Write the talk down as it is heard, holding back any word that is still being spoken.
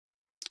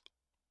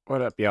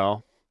What up,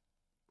 y'all?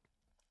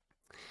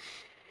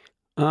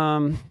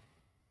 Um,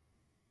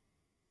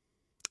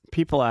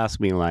 People ask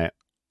me like,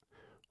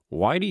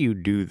 why do you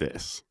do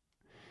this?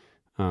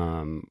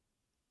 Um,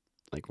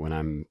 like when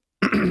I'm,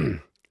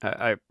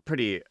 I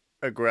pretty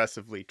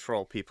aggressively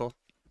troll people.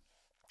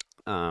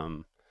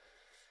 Um,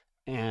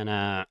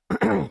 and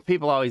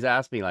people always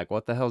ask me like,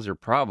 what the hell's your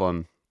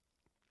problem?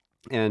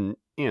 And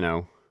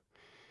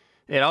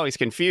it always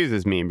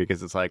confuses me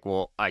because it's like,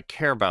 well, I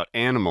care about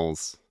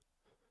animals,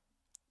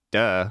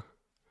 duh.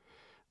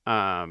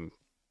 Um,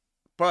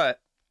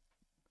 but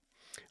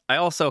I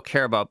also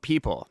care about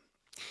people,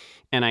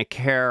 and I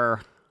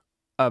care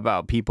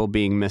about people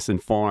being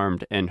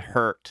misinformed and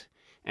hurt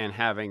and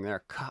having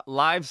their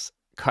lives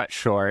cut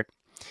short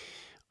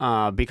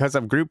because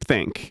of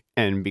groupthink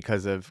and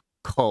because of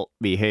cult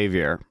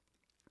behavior.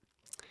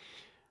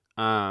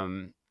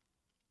 Um,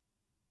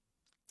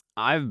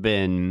 I've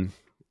been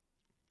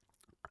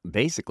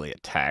basically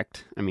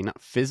attacked. I mean,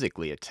 not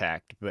physically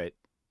attacked, but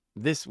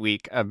this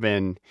week I've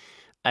been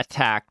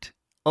attacked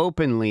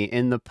openly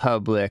in the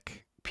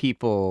public.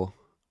 People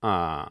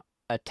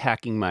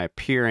attacking my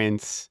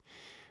appearance,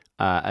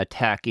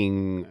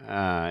 attacking,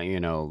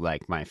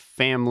 like my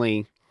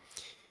family,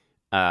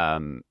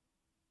 telling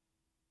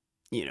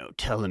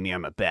me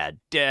I'm a bad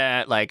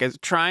dad, like as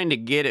trying to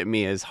get at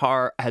me as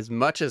hard as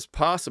much as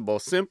possible,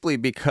 simply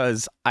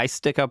because I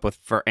stick up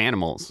for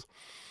animals.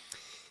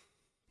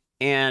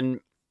 And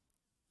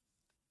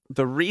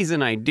the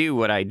reason I do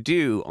what I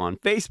do on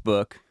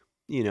Facebook,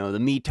 the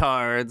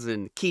me-tards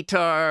and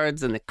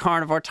keytards and the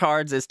carnivore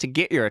tards, is to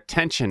get your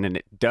attention, and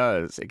it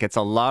does. It gets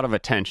a lot of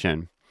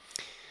attention.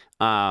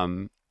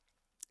 And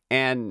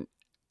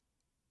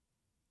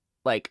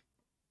like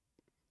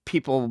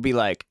people will be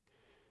like,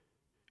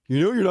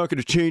 you're not going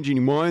to change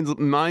any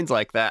minds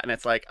like that. And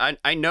it's like,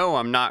 I know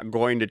I'm not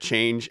going to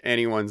change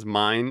anyone's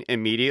mind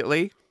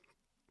immediately,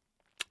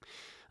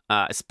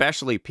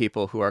 especially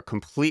people who are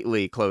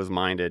completely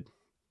closed-minded.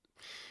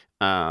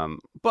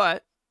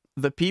 But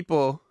the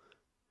people,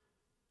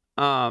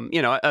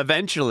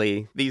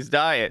 eventually these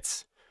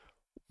diets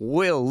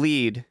will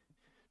lead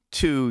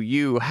to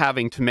you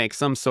having to make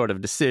some sort of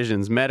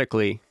decisions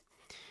medically,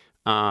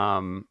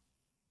 sooner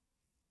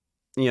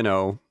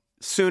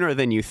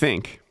than you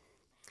think.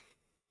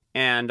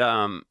 And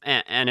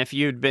if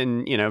you'd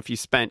been, if you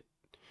spent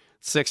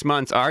 6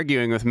 months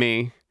arguing with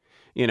me,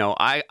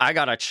 I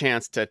got a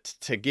chance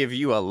to give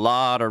you a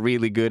lot of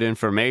really good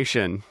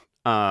information.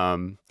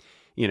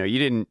 You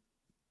didn't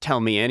tell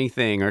me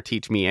anything or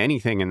teach me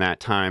anything in that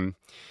time,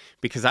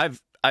 because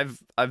I've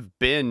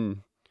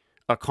been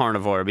a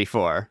carnivore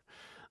before.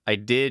 I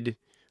did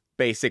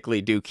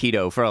basically do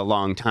keto for a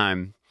long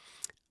time,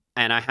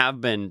 and I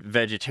have been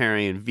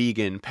vegetarian,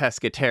 vegan,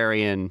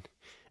 pescatarian.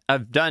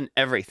 I've done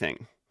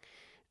everything.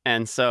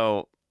 And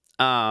so,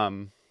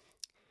 I've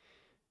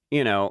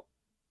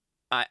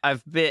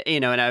been,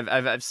 and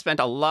I've spent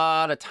a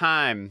lot of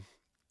time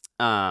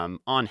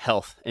on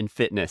health and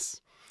fitness.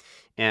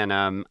 And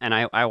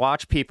I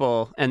watch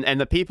people,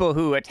 and the people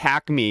who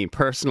attack me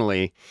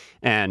personally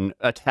and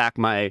attack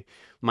my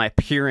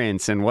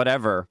appearance and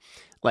whatever,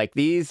 like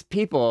these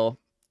people,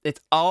 it's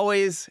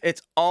always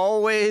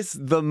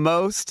the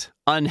most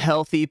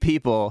unhealthy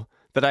people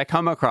that I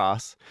come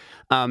across.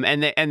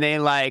 And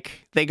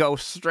they go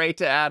straight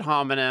to ad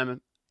hominem,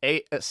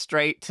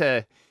 straight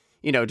to,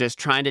 just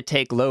trying to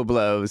take low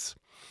blows.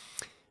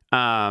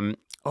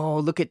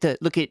 Look at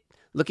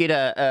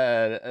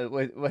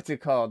what's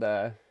it called?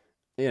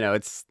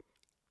 It's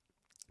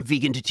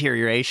vegan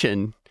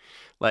deterioration.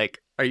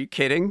 Like, are you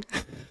kidding?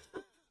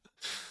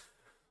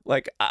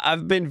 Like,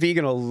 I've been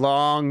vegan a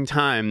long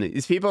time.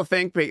 These people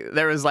think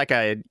there was like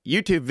a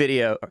YouTube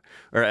video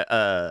or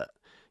a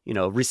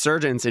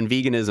resurgence in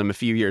veganism a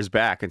few years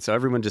back, and so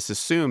everyone just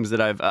assumes that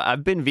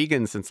I've been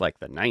vegan since like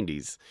the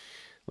 90s.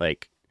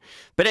 Like,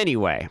 but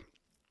anyway,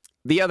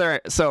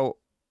 so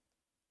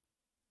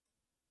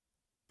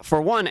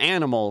for one,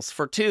 animals;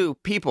 for two,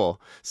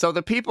 people. So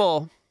the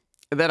people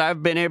that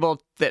have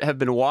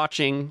been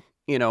watching,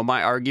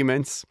 my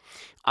arguments,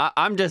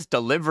 I'm just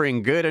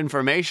delivering good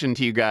information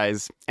to you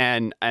guys,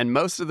 and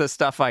most of the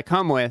stuff I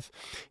come with,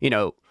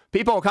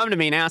 people will come to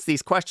me and ask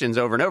these questions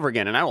over and over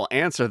again, and I will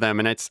answer them,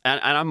 and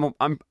I'm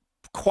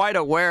quite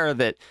aware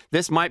that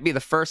this might be the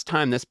first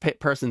time this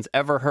person's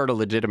ever heard a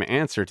legitimate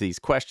answer to these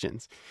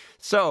questions.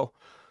 So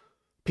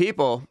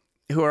people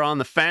who are on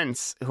the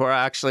fence, who are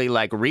actually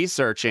like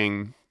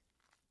researching,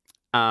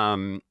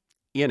 that's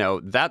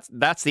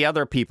the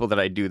other people that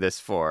I do this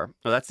for.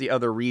 Well, that's the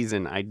other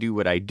reason I do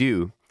what I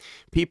do.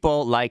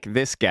 People like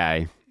this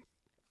guy,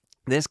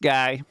 family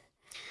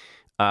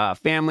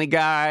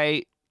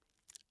guy.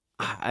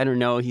 I don't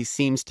know. He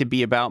seems to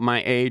be about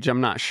my age.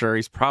 I'm not sure.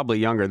 He's probably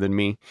younger than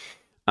me.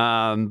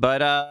 But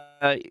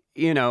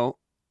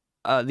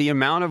the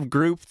amount of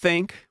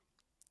groupthink,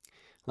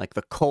 like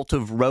the cult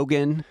of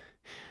Rogan,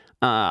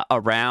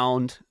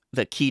 around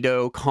the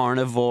keto,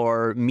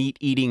 carnivore,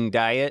 meat-eating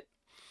diet.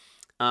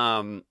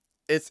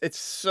 It's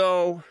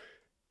so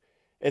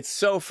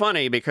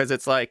funny because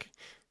it's like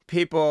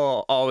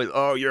people always,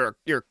 oh, you're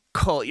a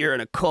cult, you're in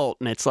a cult.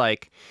 And it's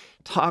like,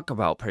 talk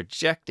about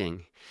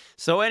projecting.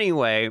 So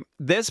anyway,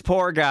 this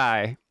poor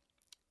guy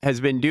has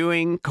been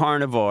doing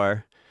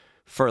carnivore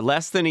for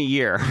less than a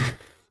year.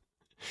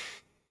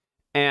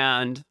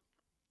 And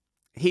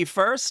he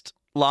first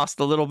lost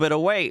a little bit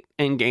of weight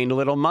and gained a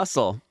little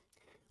muscle,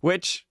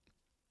 which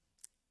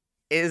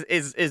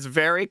is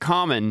very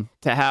common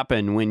to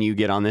happen when you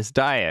get on this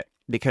diet,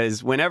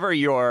 because whenever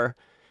you're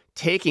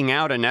taking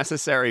out a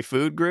necessary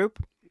food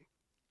group,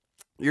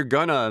 you're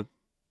gonna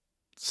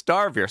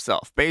starve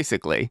yourself,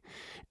 basically,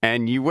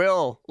 and you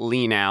will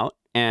lean out.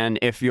 And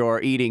if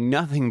you're eating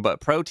nothing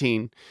but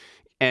protein,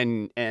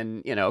 and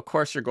you know, of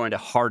course, you're going to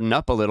harden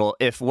up a little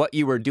if what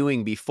you were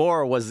doing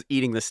before was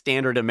eating the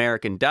standard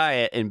American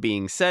diet and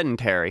being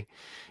sedentary.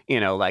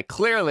 You know, like,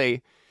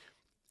 clearly,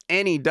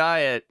 any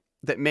diet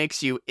that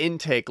makes you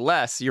intake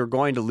less, you're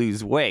going to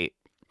lose weight.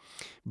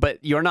 But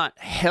you're not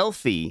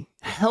healthily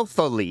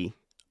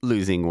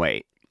losing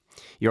weight.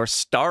 You're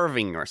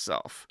starving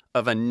yourself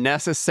of a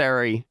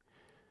necessary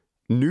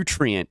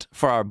nutrient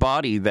for our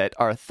body that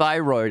our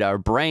thyroid, our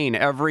brain,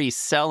 every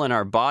cell in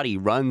our body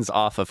runs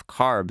off of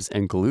carbs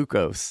and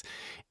glucose.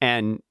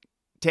 And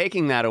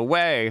taking that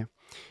away,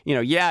 you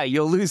know, yeah,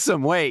 you'll lose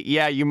some weight.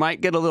 Yeah, you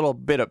might get a little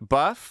bit of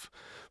buff,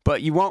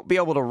 but you won't be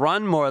able to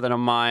run more than a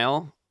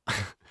mile.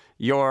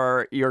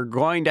 You're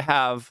going to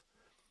have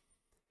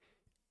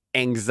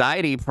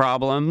anxiety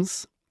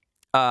problems.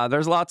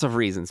 There's lots of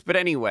reasons. But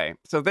anyway,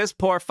 so this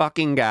poor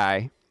fucking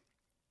guy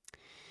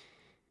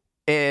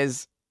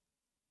is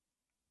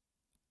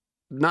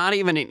not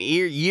even an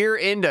year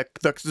into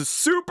the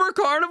super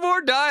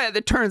carnivore diet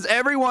that turns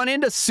everyone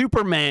into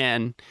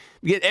Superman.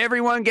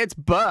 Everyone gets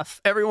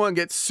buff. Everyone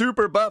gets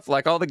super buff,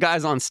 like all the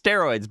guys on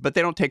steroids, but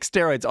they don't take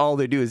steroids. All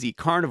they do is eat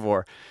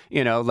carnivore.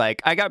 You know,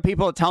 like, I got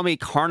people that tell me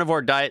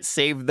carnivore diet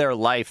saved their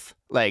life.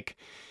 Like,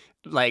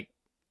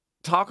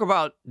 talk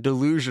about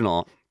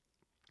delusional.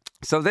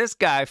 So this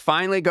guy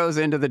finally goes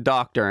into the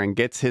doctor and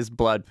gets his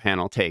blood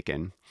panel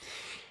taken.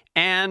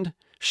 And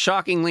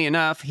shockingly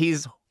enough,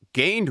 he's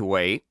gained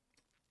weight.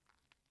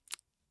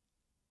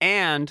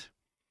 And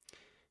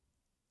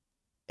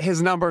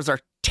his numbers are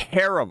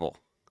terrible.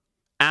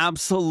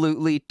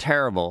 Absolutely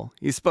terrible.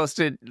 He's supposed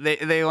to,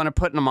 they want to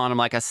put him on him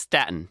like a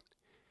statin.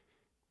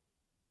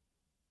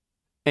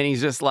 And he's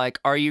just like,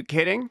 are you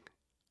kidding?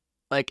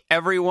 Like,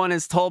 everyone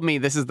has told me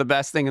this is the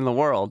best thing in the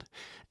world.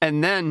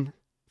 And then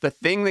the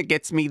thing that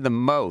gets me the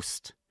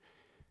most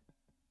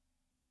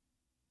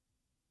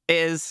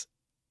is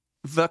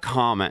the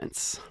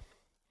comments.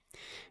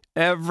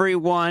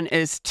 Everyone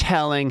is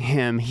telling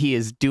him he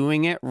is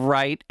doing it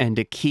right and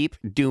to keep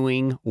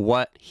doing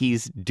what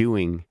he's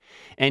doing.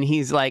 And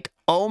he's like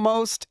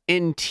almost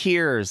in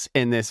tears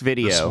in this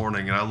video. This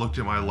morning, and I looked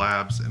at my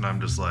labs and I'm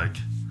just like...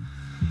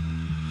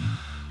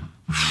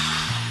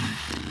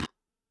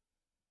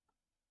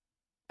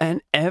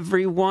 And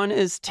everyone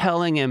is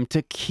telling him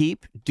to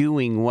keep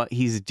doing what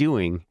he's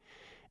doing.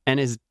 And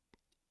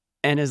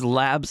his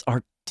labs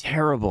are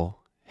terrible.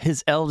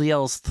 His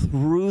LDL's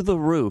through the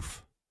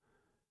roof.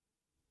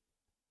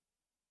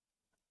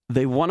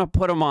 They want to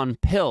put him on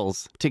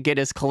pills to get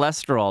his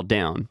cholesterol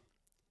down.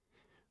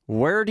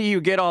 Where do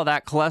you get all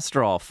that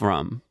cholesterol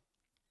from?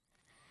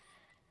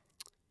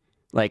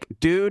 Like,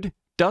 dude,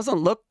 doesn't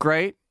look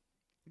great.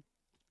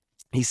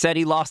 He said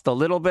he lost a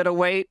little bit of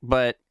weight,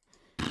 but...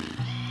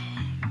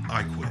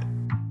 I quit.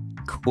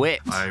 Quit.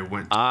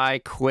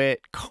 I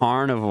quit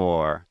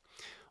carnivore.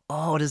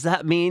 Oh, does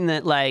that mean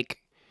that, like,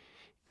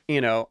 you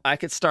know, I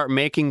could start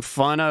making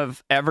fun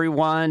of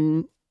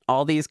everyone,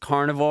 all these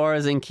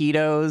carnivores and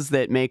ketos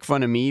that make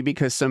fun of me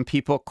because some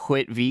people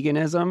quit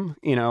veganism?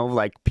 You know,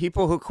 like,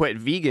 people who quit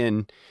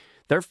vegan,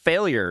 they're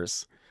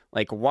failures.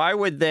 Like, why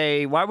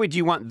would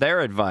you want their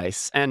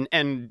advice?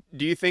 And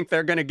do you think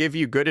they're going to give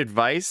you good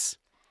advice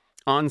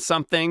on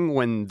something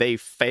when they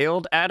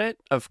failed at it?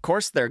 Of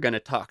course they're going to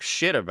talk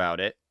shit about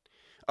it.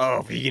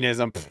 Oh,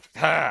 veganism.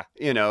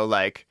 You know,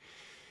 like,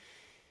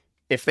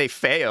 if they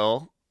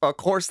fail, of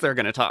course they're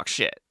going to talk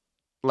shit.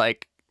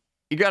 Like,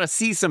 you got to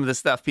see some of the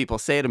stuff people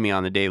say to me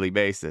on a daily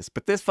basis.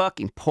 But this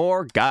fucking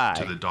poor guy.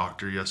 To the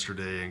doctor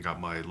yesterday and got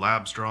my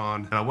labs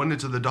drawn. And I went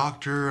into the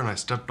doctor and I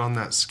stepped on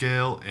that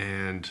scale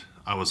and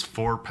I was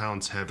 4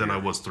 pounds heavier than I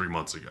was 3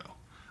 months ago.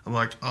 I'm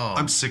like, oh,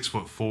 I'm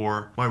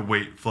 6'4". My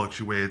weight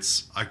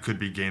fluctuates. I could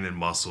be gaining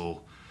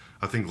muscle.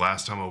 I think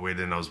last time I weighed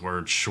in, I was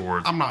wearing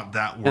shorts. I'm not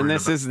that worried. And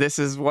this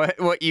is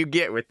what you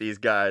get with these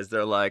guys.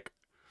 They're like,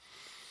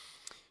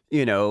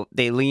 you know,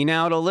 they lean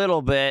out a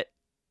little bit,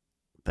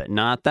 but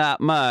not that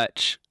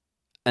much.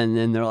 And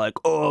then they're like,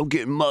 oh, I'm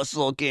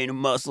gaining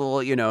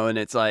muscle, you know, and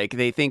it's like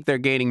they think they're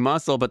gaining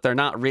muscle, but they're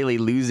not really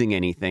losing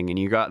anything. And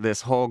you got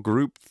this whole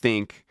group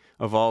think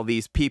of all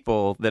these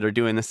people that are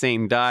doing the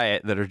same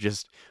diet that are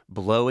just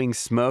blowing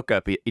smoke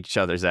up each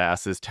other's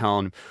asses,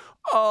 telling them,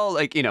 oh,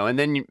 like, you know, and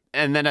then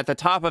at the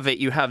top of it,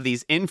 you have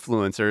these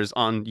influencers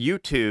on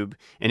YouTube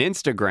and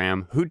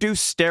Instagram who do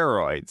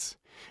steroids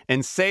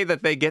and say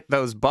that they get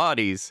those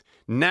bodies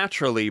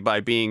naturally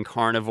by being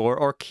carnivore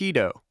or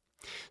keto.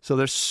 So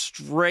they're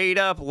straight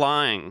up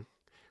lying,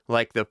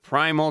 like the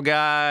Primal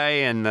guy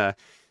and the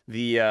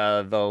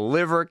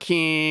Liver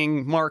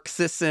King, Mark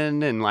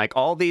Sisson, and like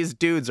all these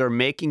dudes are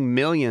making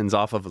millions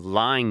off of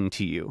lying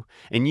to you,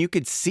 and you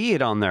could see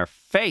it on their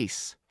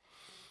face.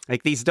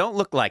 Like, these don't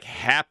look like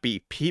happy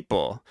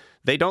people.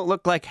 They don't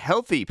look like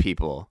healthy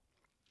people.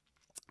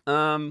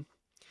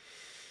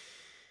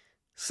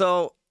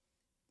 So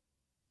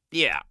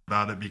yeah.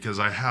 About it because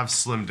I have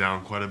slimmed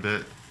down quite a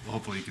bit.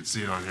 Hopefully you can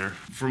see it on here.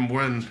 From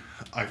when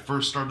I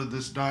first started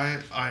this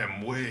diet, I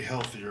am way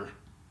healthier.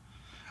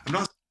 I'm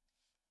not.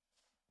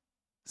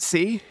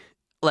 See?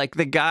 Like,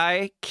 the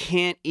guy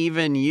can't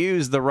even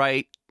use the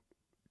right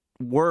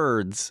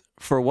words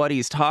for what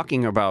he's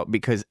talking about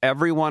because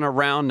everyone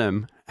around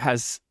him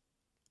has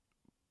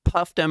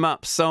puffed him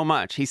up so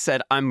much. He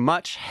said, I'm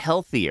much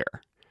healthier.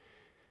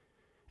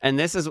 And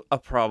this is a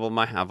problem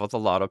I have with a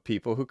lot of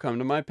people who come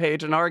to my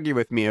page and argue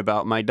with me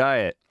about my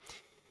diet.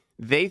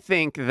 They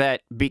think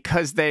that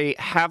because they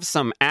have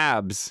some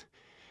abs,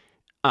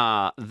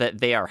 that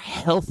they are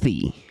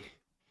healthy.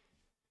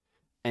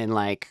 And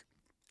like,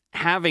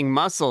 having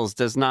muscles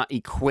does not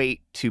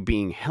equate to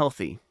being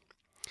healthy.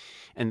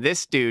 And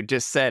this dude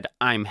just said,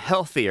 I'm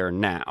healthier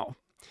now.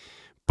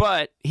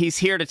 But he's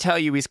here to tell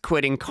you he's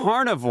quitting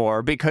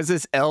carnivore because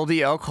his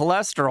LDL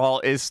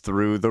cholesterol is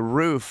through the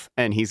roof.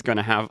 And he's going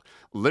to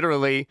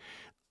literally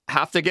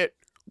have to get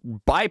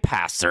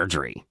bypass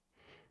surgery.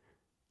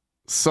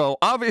 So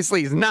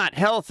obviously he's not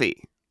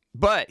healthy.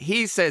 But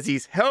he says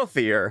he's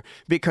healthier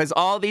because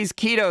all these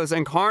ketos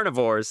and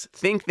carnivores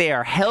think they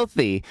are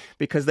healthy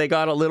because they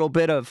got a little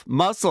bit of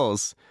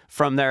muscles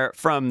from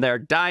their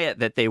diet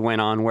that they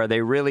went on where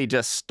they really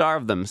just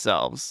starved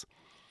themselves.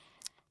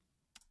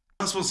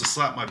 I'm not supposed to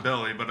slap my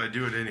belly, but I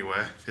do it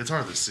anyway. It's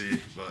hard to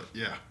see, but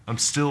yeah. I'm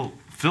still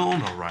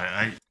feeling all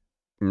right.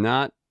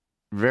 Not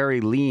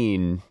very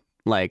lean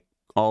like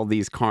all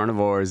these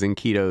carnivores and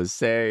ketos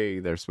say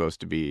they're supposed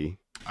to be.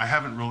 I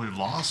haven't really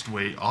lost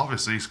weight,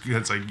 obviously,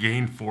 because I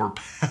gained 4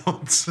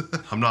 pounds.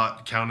 I'm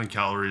not counting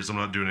calories. I'm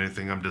not doing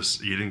anything. I'm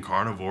just eating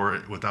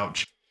carnivore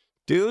without.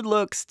 Dude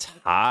looks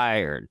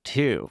tired,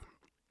 too.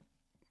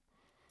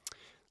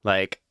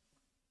 Like,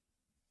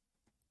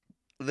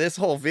 this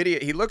whole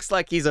video, he looks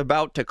like he's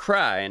about to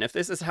cry. And if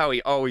this is how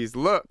he always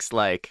looks,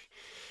 like,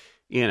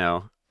 you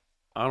know,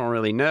 I don't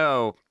really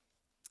know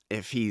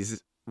if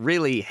he's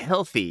really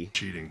healthy.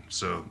 Cheating.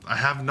 So I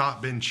have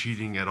not been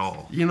cheating at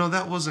all. You know,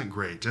 that wasn't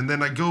great. And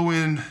then I go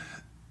in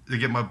to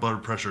get my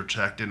blood pressure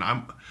checked, and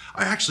I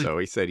actually. So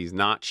he said he's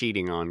not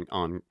cheating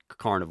on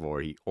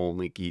carnivore. He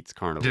only eats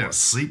carnivore. Didn't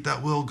sleep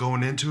that well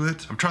going into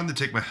it. I'm trying to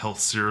take my health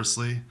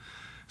seriously.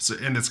 So,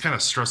 and it's kind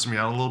of stressing me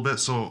out a little bit.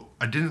 So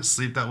I didn't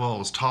sleep that well. I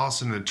was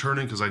tossing and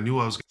turning because I knew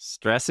I was.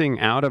 Stressing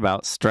out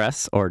about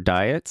stress or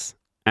diets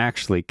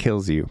actually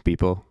kills you,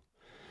 people.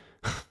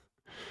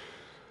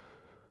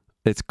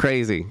 It's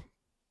crazy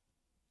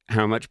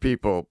how much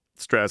people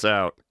stress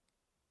out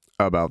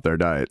about their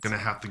diets. Gonna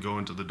have to go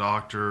into the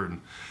doctor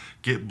and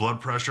get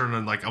blood pressure. And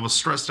then, like, I was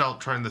stressed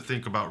out trying to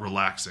think about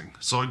relaxing.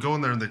 So I go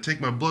in there and they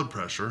take my blood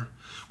pressure,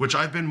 which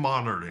I've been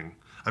monitoring.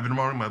 I've been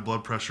monitoring my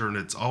blood pressure, and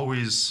it's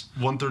always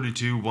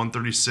 132,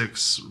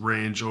 136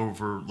 range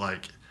over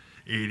like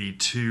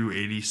 82,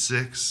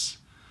 86.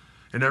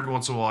 And every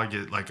once in a while I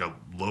get like a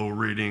low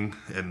reading,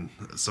 and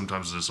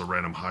sometimes just a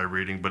random high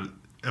reading. But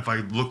if I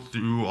look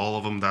through all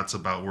of them, that's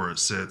about where it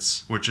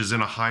sits, which is in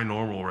a high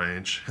normal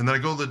range. And then I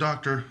go to the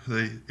doctor,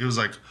 it was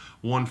like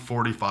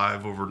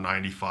 145 over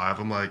 95.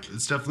 I'm like,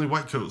 it's definitely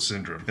white coat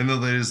syndrome. And the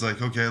lady's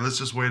like, okay, let's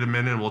just wait a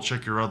minute and we'll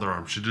check your other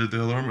arm. She did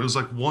the other arm, it was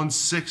like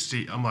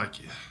 160. I'm like,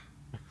 yeah.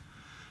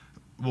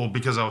 Well,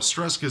 because I was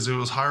stressed because it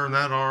was higher in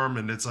that arm,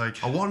 and it's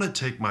like, I want to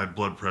take my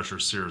blood pressure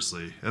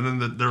seriously. And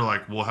then they're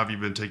like, well, have you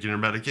been taking your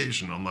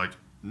medication? I'm like,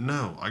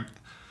 no,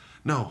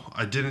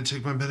 I didn't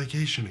take my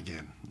medication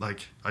again.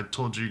 Like, I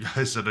told you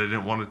guys that I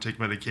didn't want to take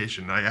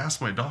medication. I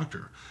asked my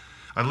doctor.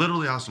 I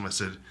literally asked him, I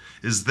said,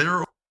 is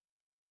there...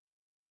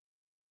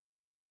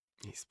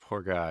 He's a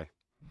poor guy.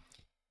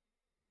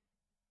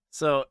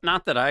 So,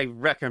 not that I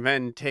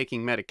recommend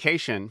taking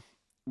medication,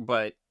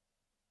 but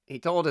he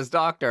told his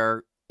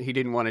doctor he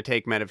didn't want to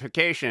take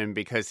medication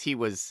because he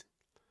was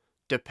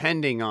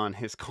depending on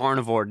his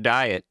carnivore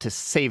diet to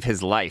save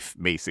his life,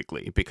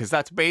 basically. Because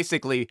that's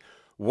basically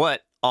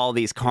what all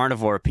these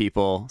carnivore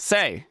people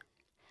say.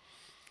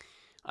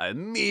 I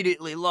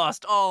immediately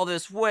lost all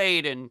this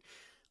weight and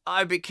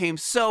I became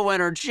so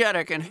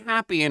energetic and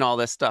happy and all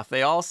this stuff.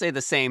 They all say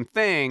the same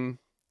thing,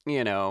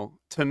 you know,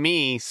 to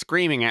me,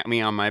 screaming at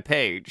me on my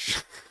page.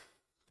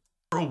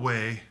 A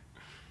way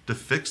to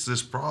fix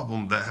this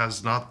problem that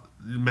has not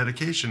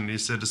medication. And he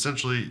said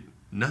essentially,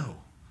 no.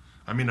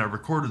 I mean, I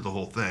recorded the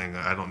whole thing.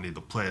 I don't need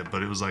to play it,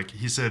 but it was like,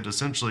 he said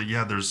essentially,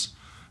 yeah, there's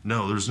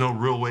no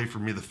real way for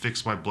me to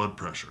fix my blood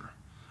pressure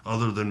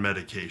other than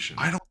medication.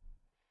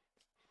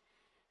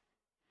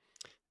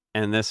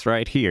 And this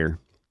right here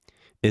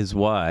is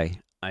why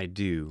I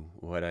do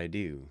what I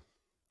do.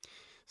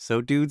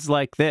 So dudes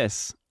like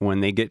this,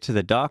 when they get to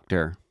the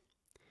doctor,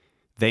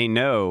 they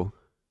know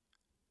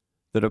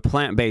that a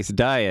plant-based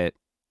diet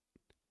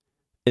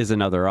is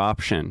another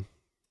option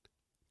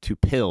to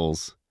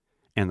pills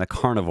and the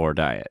carnivore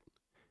diet.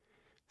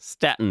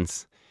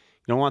 Statins.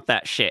 You don't want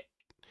that shit.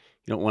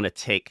 You don't want to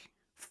take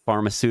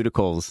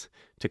pharmaceuticals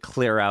to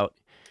clear out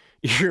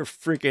your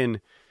freaking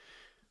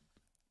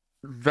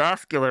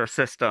vascular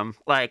system.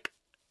 Like,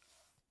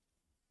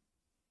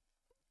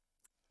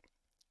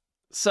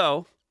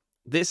 so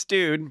this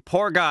dude,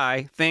 poor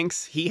guy,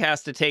 thinks he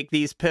has to take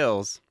these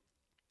pills.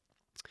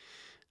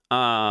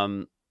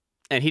 And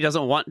he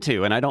doesn't want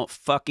to, and I don't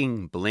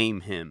fucking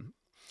blame him.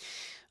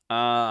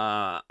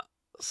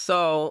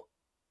 So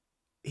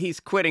he's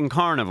quitting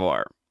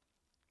carnivore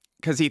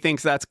because he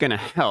thinks that's going to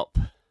help.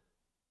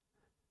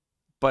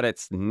 But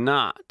it's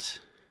not.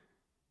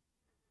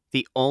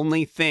 The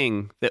only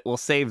thing that will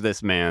save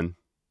this man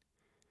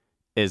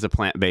is a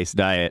plant-based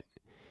diet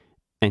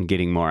and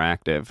getting more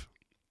active.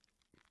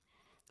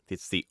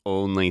 It's the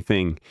only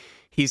thing.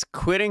 He's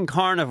quitting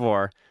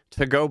carnivore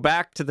to go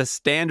back to the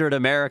standard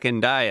American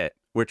diet,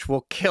 which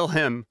will kill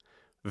him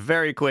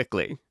very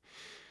quickly.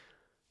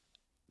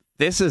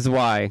 This is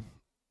why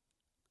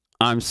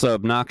I'm so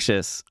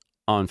obnoxious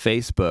on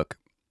Facebook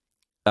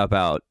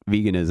about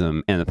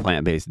veganism and the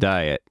plant-based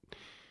diet.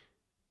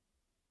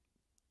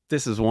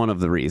 This is one of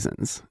the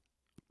reasons.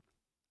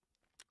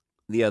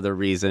 The other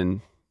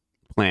reason,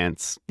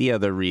 plants. The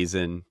other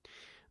reason,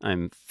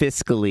 I'm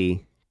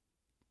fiscally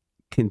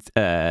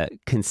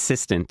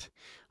consistent,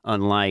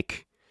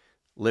 unlike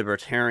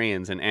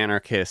libertarians and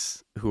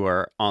anarchists who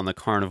are on the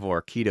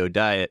carnivore keto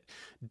diet,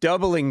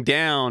 doubling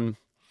down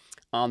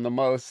on the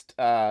most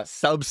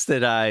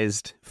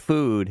subsidized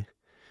food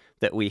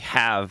that we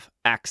have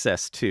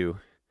access to,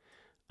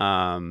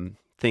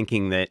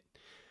 thinking that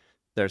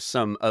there's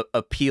some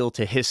appeal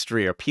to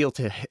history or appeal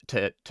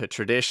to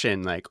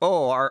tradition, like,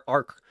 oh,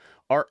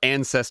 our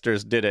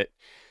ancestors did it,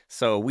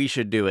 so we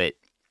should do it.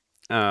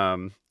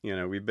 You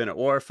know, we've been at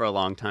war for a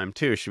long time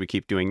too. Should we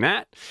keep doing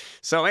that?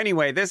 So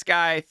anyway, this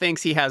guy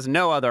thinks he has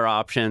no other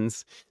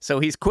options,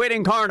 so he's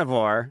quitting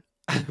carnivore,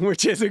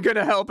 which isn't going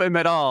to help him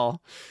at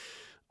all.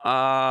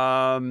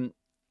 And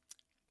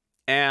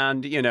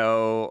you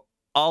know,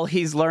 all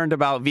he's learned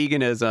about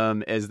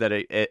veganism is that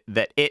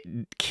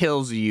it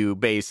kills you,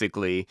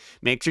 basically,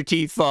 makes your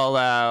teeth fall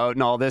out,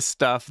 and all this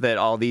stuff that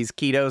all these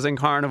ketos and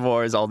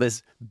carnivores, all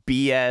this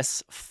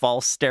BS,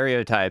 false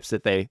stereotypes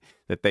that they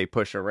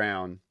push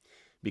around,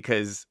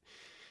 because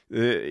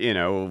you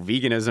know,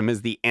 veganism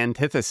is the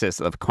antithesis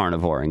of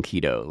carnivore and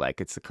keto. Like,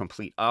 it's the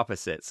complete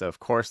opposite. So of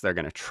course they're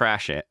going to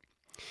trash it.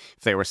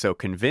 If they were so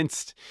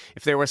convinced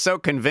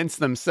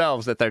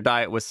themselves that their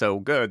diet was so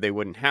good, they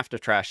wouldn't have to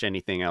trash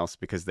anything else,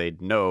 because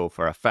they'd know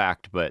for a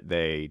fact, but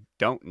they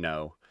don't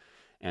know,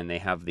 and they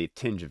have the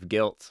tinge of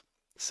guilt.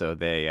 So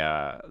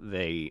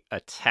they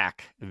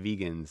attack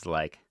vegans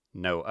like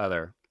no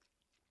other.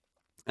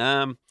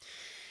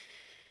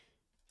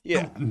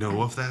 Yeah. I don't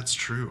know if that's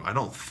true. I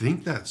don't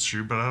think that's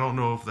true, but I don't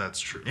know if that's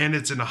true. And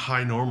it's in a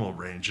high normal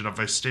range. And if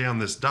I stay on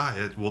this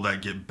diet, will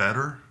that get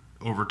better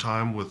over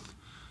time with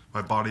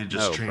my body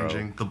just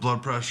changing? Bro. The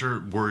blood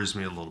pressure worries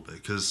me a little bit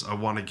because I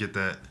want to get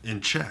that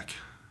in check.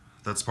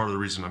 That's part of the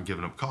reason I'm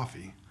giving up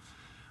coffee.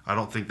 I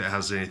don't think that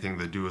has anything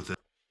to do with it.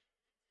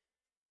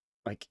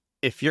 Like,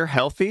 if you're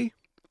healthy,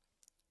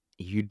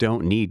 you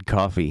don't need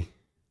coffee.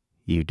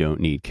 You don't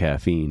need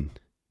caffeine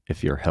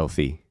if you're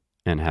healthy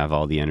and have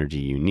all the energy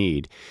you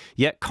need.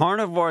 Yet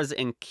carnivores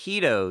and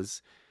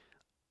ketos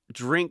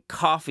drink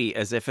coffee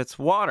as if it's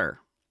water.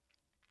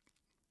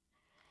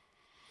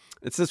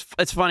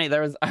 It's funny.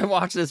 I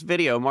watched this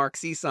video, Mark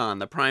Sisson,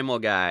 the primal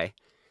guy,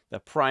 the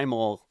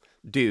primal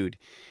dude,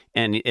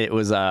 and it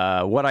was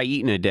what I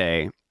eat in a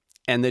day.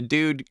 And the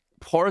dude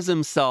pours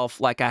himself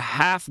like a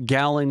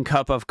half-gallon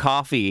cup of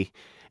coffee.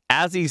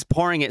 As he's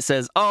pouring it,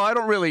 says, "Oh, I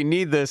don't really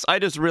need this. I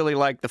just really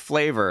like the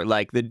flavor."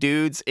 Like, the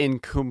dude's in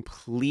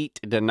complete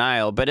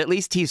denial, but at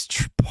least he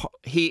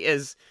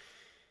is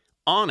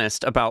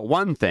honest about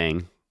one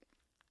thing.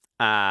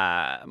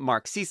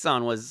 Mark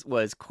Sisson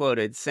was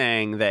quoted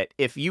saying that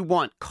if you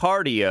want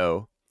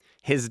cardio,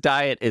 his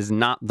diet is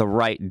not the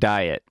right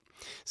diet.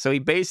 So he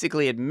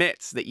basically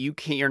admits that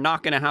you're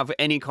not going to have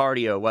any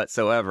cardio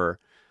whatsoever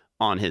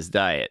on his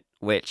diet,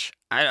 which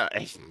I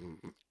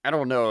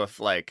don't know if,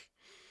 like,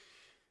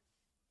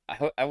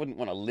 I wouldn't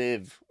want to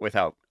live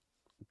without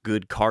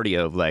good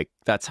cardio. Like,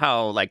 that's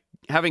how, like,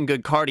 having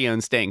good cardio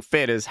and staying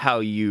fit is how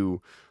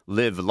you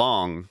live a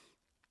long,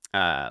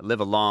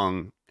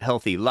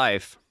 healthy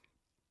life.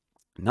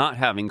 Not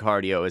having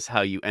cardio is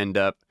how you end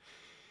up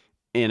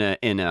in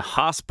a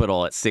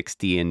hospital at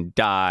 60 and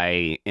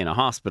die in a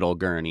hospital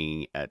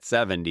gurney at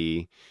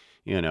 70.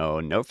 You know,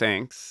 no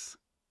thanks.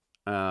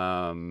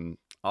 I'd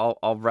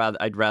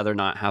rather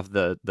not have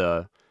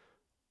the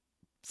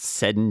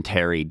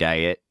sedentary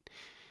diet.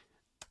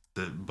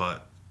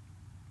 But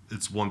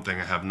it's one thing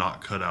I have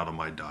not cut out of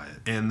my diet.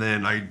 And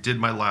then I did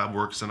my lab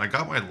works, and I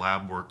got my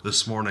lab work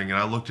this morning, and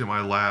I looked at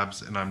my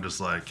labs, and I'm just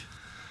like,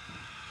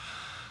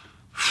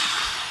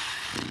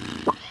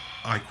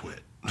 I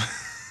quit.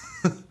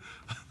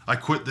 I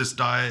quit this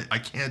diet. I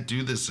can't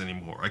do this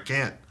anymore. I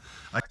can't.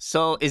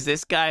 So is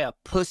this guy a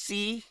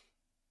pussy?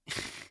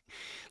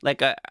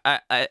 Like,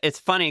 it's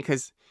funny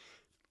because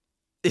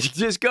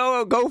just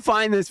go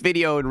find this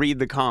video and read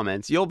the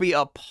comments. You'll be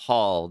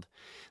appalled.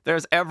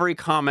 There's every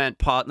comment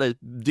the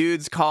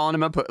dude's calling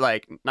him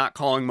not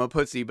calling him a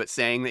pussy, but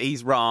saying that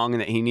he's wrong and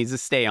that he needs to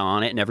stay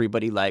on it. And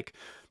everybody like,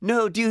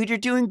 no, dude, you're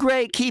doing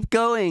great. Keep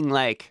going.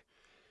 Like,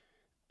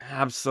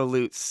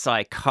 absolute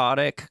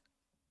psychotic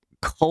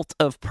cult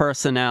of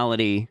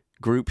personality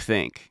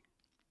groupthink.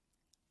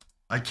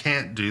 I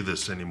can't do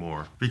this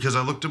anymore because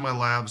I looked at my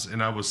labs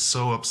and I was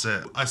so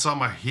upset. I saw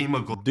my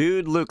hemoglobin.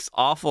 Dude looks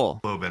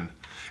awful. And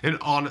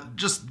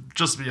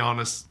just be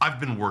honest, I've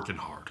been working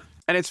hard.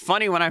 And it's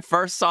funny, when I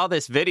first saw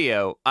this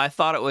video, I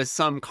thought it was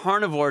some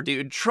carnivore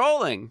dude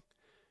trolling.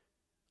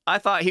 I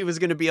thought he was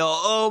going to be all,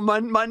 oh,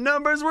 my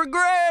numbers were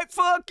great,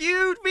 fuck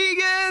you,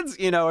 vegans,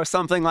 you know, or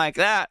something like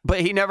that.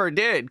 But he never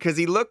did, because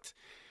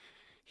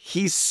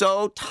he's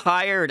so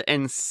tired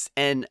and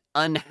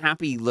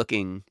unhappy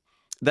looking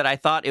that I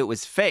thought it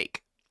was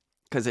fake,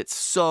 because it's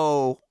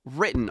so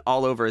written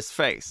all over his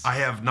face. I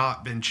have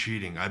not been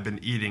cheating. I've been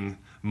eating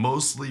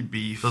mostly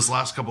beef. This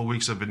last couple of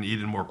weeks I've been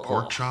eating more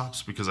pork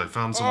chops because I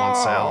found some on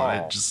sale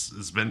and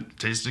it's been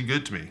tasting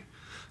good to me.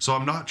 So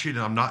I'm not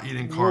cheating. I'm not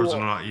eating carbs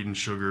and I'm not eating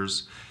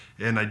sugars.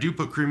 And I do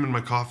put cream in my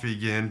coffee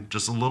again,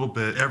 just a little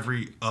bit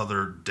every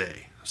other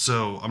day.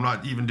 So I'm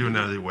not even doing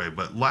that either way.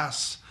 But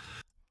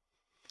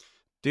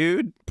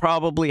dude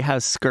probably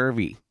has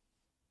scurvy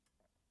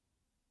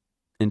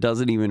and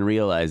doesn't even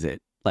realize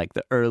it. Like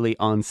the early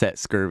onset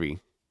scurvy.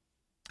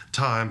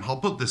 I'll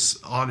put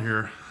this on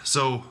here.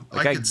 So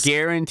I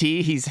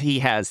guarantee he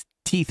has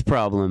teeth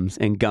problems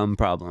and gum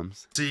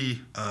problems.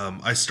 See,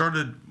 I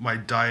started my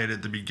diet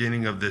at the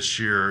beginning of this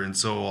year, and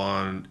so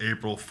on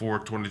April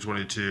 4th,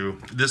 2022,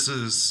 this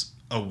is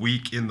a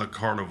week in the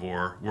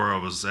carnivore where I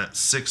was at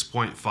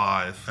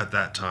 6.5 at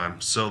that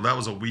time. So that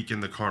was a week in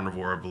the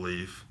carnivore, I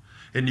believe.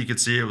 And you could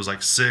see it was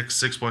like 6,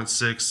 6.6,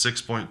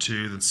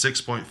 6.2, then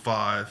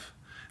 6.5.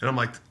 And I'm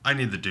like, I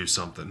need to do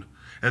something.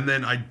 And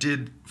then I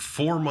did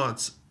 4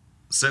 months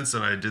since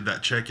then. I did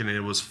that check-in and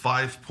it was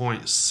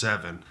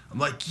 5.7. I'm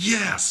like,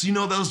 yes, you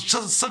know, that was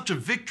just such a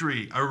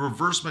victory. I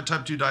reversed my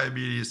type 2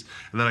 diabetes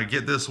and then I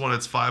get this one,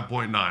 it's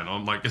 5.9.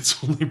 I'm like,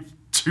 it's only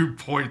 2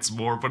 points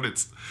more, but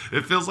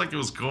it feels like it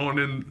was going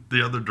in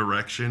the other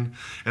direction.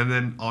 And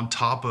then on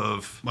top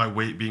of my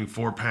weight being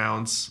 4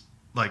 pounds,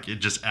 like it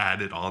just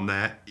added on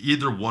that.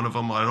 Either one of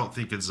them, I don't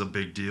think it's a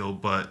big deal,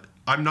 but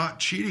I'm not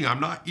cheating. I'm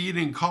not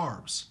eating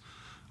carbs.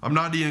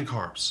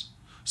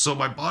 So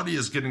my body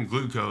is getting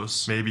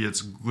glucose. Maybe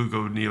it's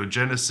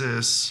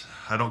gluconeogenesis.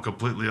 I don't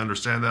completely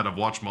understand that. I've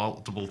watched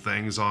multiple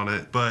things on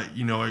it. But,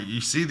 you know, you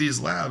see these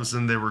labs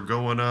and they were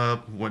going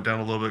up, went down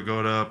a little bit,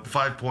 going up.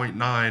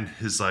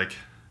 5.9 is like,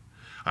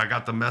 I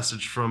got the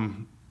message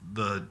from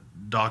the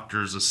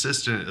doctor's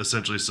assistant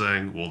essentially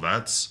saying, well,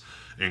 that's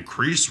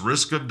increased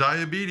risk of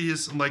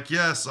diabetes. I'm like,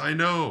 yes, I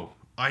know.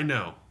 I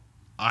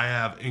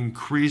have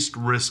increased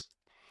risk.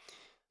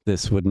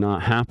 This would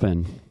not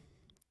happen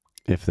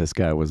if this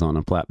guy was on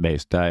a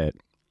plant-based diet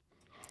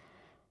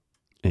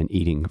and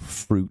eating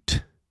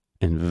fruit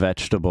and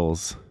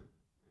vegetables,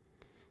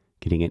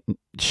 getting it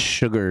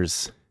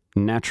sugars,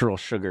 natural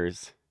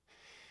sugars.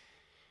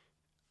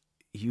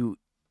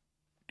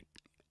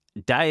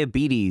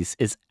 Diabetes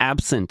is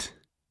absent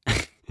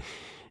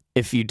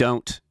if you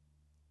don't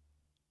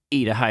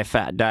eat a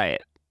high-fat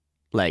diet.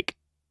 Like,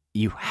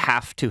 you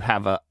have to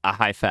have a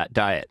high-fat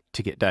diet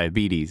to get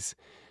diabetes.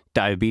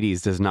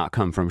 Diabetes does not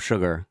come from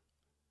sugar.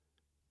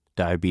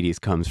 Diabetes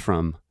comes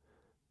from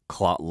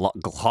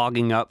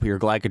clogging up your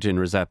glycogen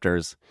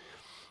receptors.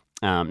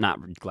 Not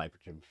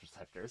glycogen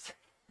receptors.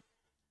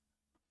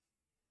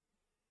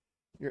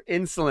 Your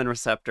insulin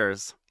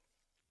receptors.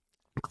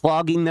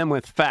 Clogging them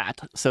with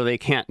fat so they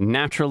can't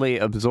naturally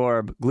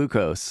absorb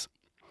glucose.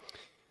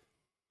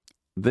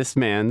 This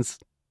man's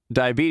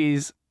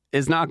diabetes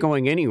is not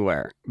going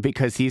anywhere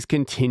because he's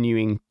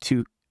continuing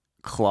to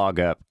clog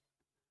up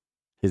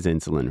his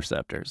insulin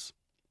receptors.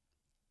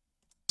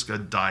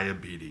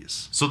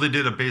 Diabetes. So they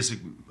did a basic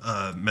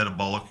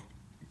metabolic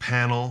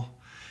panel,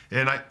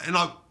 and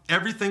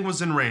everything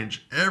was in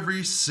range.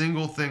 Every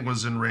single thing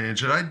was in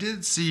range. And I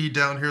did see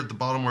down here at the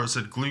bottom where it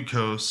said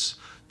glucose.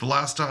 The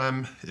last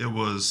time it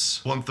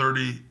was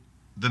 130,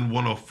 then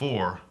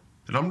 104.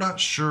 And I'm not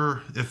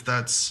sure if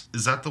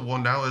is that the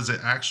one now? Is it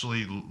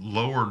actually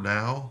lower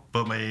now,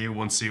 but my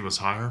A1C was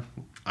higher?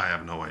 I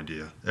have no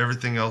idea.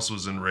 Everything else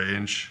was in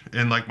range.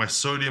 And like my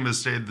sodium has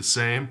stayed the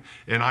same.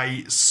 And I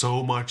eat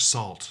so much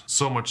salt.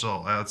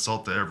 I add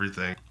salt to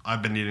everything.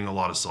 I've been eating a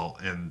lot of salt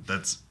and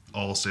that's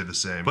all stay the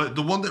same. But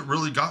the one that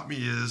really got me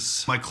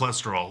is my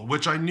cholesterol,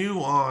 which I knew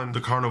on the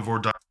carnivore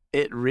diet.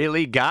 It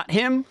really got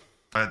him?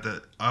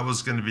 That I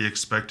was going to be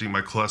expecting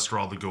my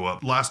cholesterol to go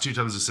up. Last 2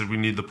 times they said we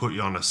need to put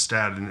you on a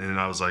statin, and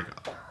I was like,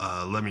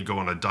 let me go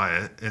on a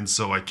diet. And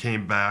so I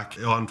came back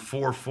on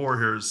 4.4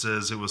 here. It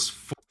says it was.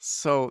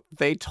 So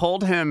they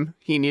told him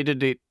he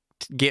needed to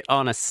get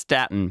on a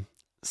statin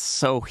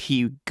So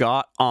he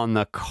got on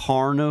the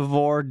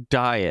carnivore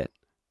diet.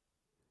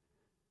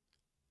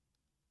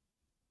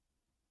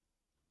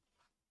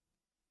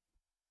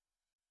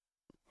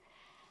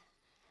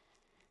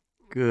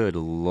 Good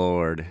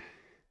Lord.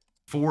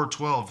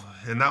 412,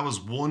 and that was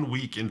 1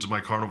 week into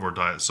my carnivore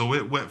diet. So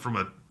it went from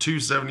a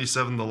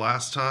 277 the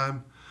last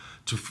time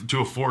to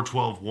a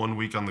 412 1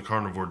 week on the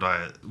carnivore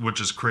diet, which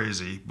is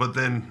crazy. But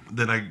then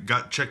I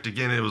got checked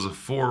again. It was a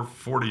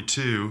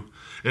 442,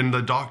 and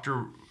the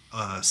doctor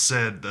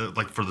said that,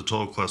 like, for the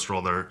total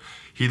cholesterol there,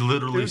 he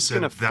literally Dude's said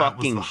gonna that was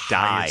fucking the die.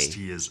 highest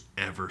he has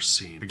ever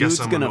seen. I Dude's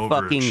guess I'm gonna an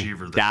fucking overachiever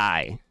there.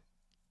 die.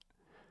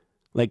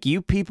 Like,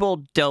 you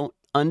people don't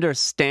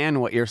understand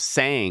what you're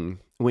saying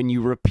when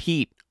you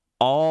repeat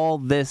all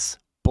this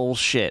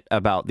bullshit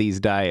about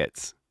these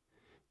diets.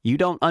 You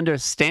don't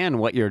understand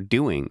what you're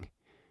doing.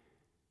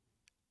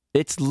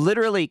 It's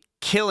literally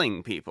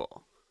killing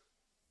people.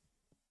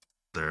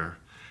 There.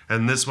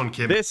 And this one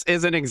came This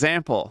is an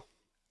example.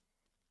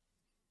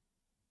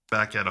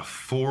 back at a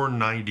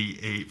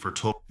 498 for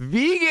total.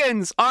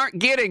 Vegans aren't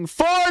getting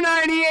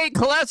 498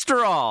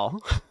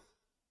 cholesterol.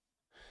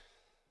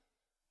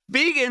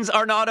 Vegans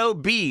are not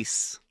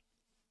obese.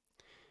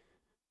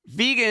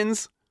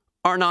 Vegans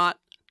are not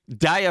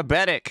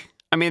diabetic.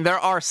 I mean, there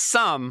are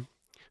some,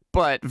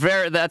 but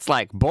that's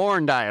like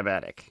born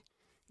diabetic.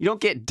 You don't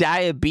get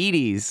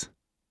diabetes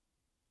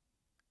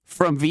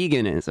from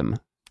veganism.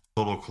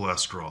 Total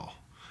cholesterol.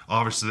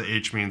 Obviously, the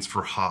H means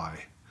for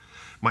high.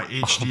 My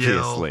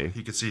HDL, Obviously.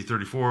 you can see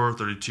 34,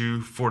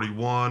 32,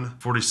 41,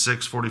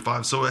 46,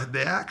 45. So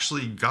they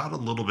actually got a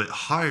little bit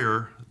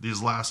higher,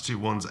 these last two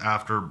ones,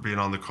 after being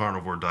on the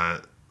carnivore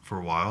diet for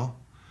a while.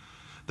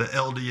 The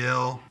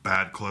LDL,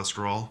 bad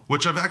cholesterol,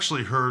 which I've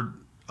actually heard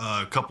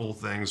a couple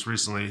things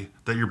recently,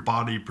 that your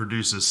body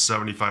produces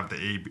 75 to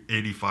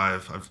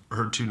 85. I've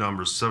heard two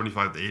numbers,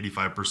 75 to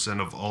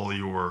 85% of all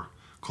your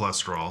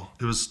cholesterol.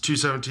 It was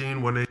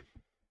 217, 180.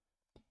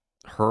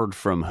 Heard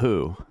from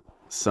who?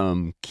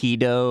 Some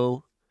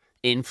keto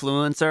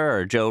influencer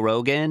or Joe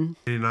Rogan?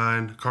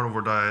 89,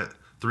 carnivore diet,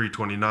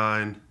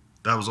 329.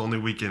 That was only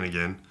weekend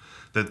again.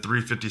 Then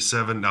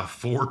 357, now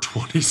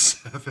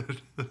 427.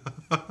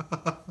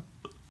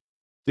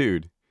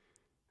 Dude,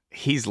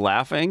 he's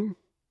laughing?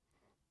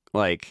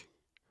 Like,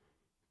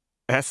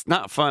 that's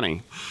not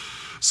funny.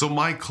 So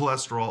my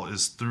cholesterol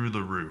is through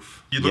the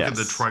roof. You look at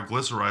the Yes.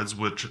 triglycerides,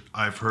 which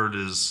I've heard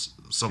is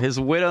something His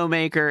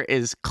Widowmaker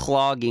is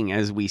clogging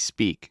as we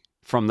speak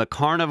from the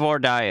carnivore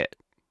diet.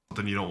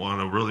 you don't want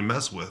to really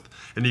mess with.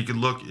 And you can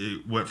look,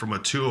 it went from a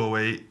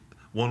 208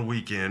 1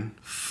 week in,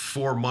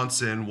 4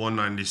 months in,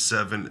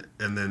 197,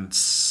 and then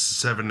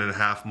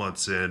 7.5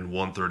 months in,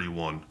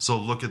 131. So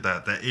look at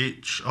that. The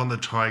H on the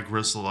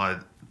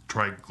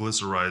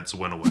triglycerides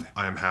went away.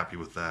 I am happy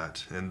with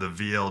that. And the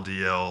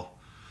VLDL,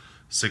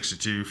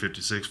 62,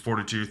 56,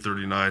 42,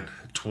 39,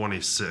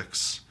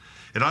 26.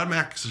 And I'm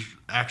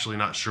actually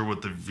not sure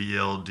what the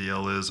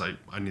VLDL is. I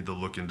need to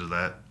look into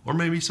that. Or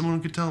maybe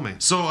someone could tell me.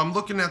 So I'm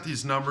looking at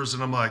these numbers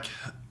and I'm like,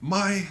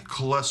 my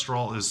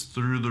cholesterol is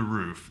through the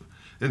roof.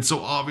 And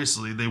so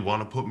obviously they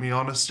want to put me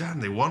on a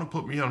statin. They want to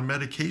put me on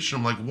medication.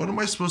 I'm like, what am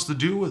I supposed to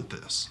do with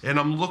this? And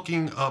I'm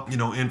looking up,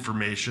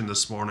 information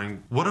this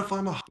morning. What if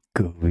I'm a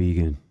Go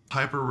vegan.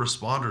 hyper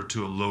responder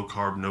to a low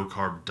carb, no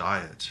carb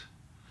diet?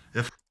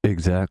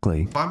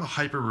 Exactly. If I'm a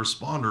hyper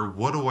responder,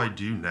 what do I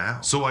do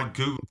now? So I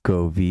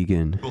Go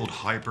vegan. Googled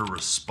hyper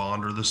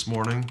responder this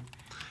morning,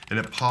 and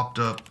it popped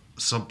up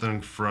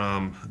something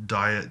from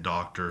Diet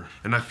Doctor.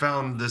 And I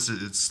found this,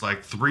 it's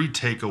like 3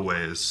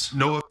 takeaways.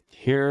 No,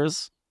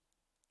 Here's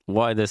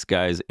why this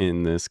guy's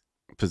in this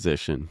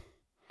position.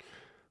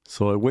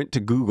 So I went to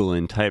Google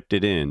and typed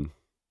it in,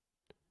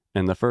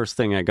 and the first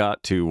thing I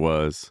got to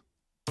was,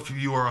 if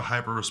you are a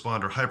hyper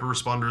responder, hyper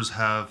responders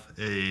have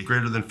a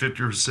greater than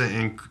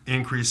 50%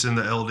 increase in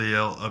the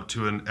LDL up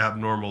to an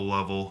abnormal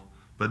level.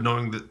 But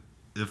knowing that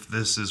if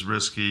this is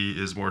risky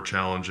is more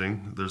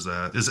challenging. There's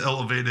that. Is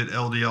elevated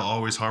LDL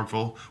always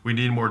harmful? We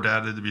need more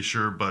data to be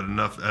sure, but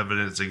enough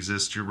evidence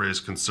exists to raise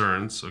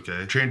concerns.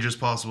 Okay. Changes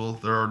possible.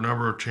 There are a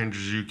number of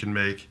changes you can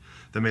make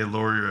that may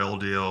lower your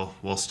LDL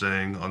while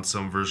staying on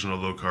some version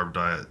of low carb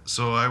diet.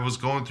 So I was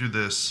going through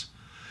this,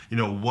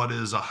 what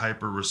is a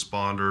hyper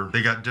responder?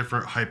 They got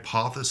different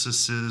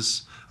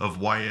hypotheses of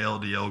why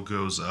LDL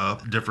goes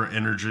up, different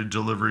energy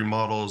delivery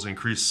models,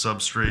 increased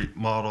substrate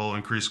model,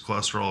 increased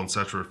cholesterol and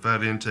saturated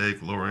fat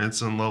intake, lower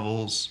insulin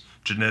levels,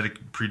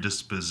 genetic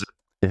predisposition.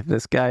 if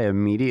this guy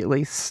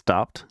immediately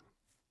stopped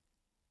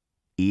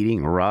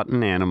eating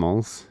rotten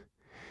animals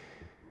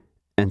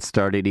and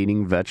started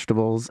eating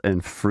vegetables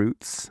and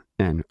fruits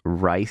and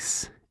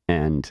rice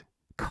and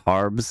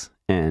carbs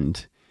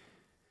and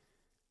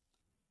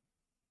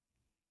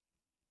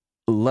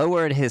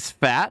lowered his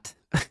fat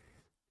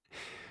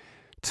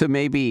to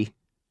maybe,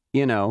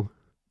 10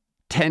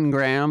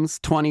 grams,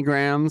 20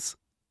 grams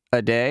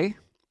a day,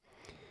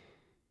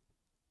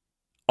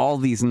 all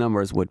these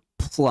numbers would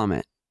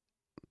plummet.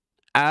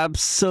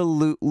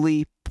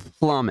 Absolutely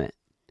plummet.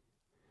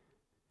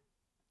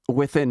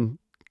 Within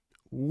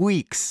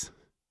weeks,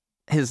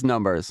 his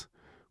numbers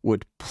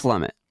would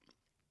plummet.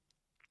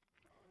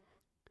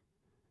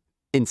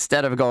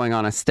 Instead of going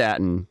on a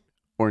statin,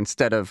 or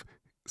instead of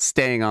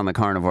staying on the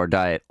carnivore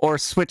diet, or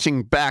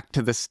switching back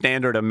to the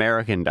standard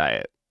American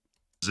diet.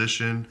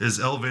 Position. Is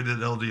elevated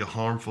LDL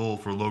harmful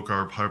for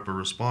low-carb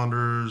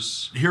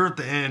hyperresponders? Here at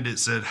the end, it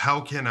said,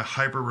 how can a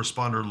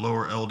hyperresponder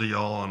lower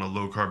LDL on a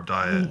low-carb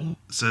diet? It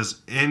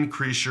says,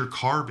 increase your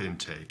carb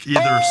intake.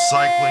 Either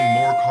cycling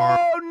more carbs.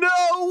 Oh,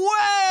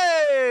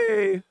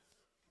 no way!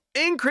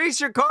 Increase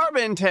your carb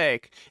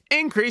intake.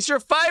 Increase your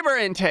fiber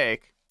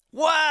intake.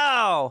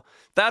 Wow!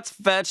 That's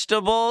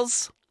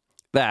vegetables.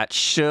 That's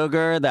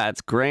sugar.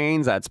 That's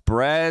grains. That's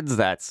breads.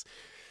 That's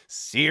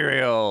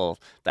cereal.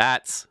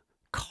 That's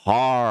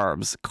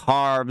carbs.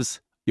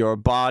 Carbs. Your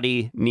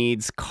body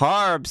needs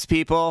carbs,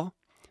 people.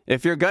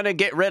 If you're going to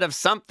get rid of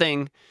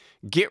something,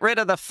 get rid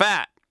of the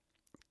fat.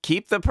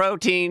 Keep the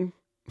protein.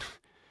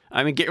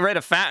 I mean, get rid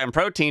of fat and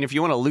protein. If you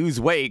want to lose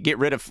weight,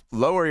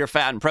 lower your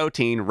fat and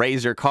protein,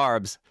 raise your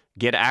carbs,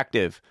 get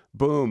active.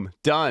 Boom,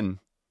 done.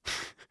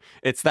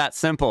 It's that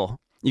simple.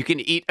 You can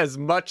eat as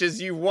much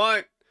as you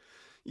want.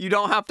 You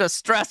don't have to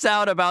stress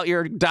out about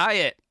your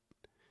diet.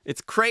 It's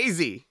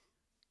crazy.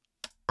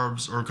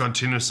 Carbs or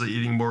continuously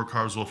eating more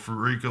carbs will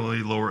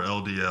frequently lower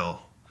LDL.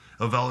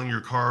 Evaluating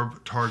your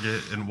carb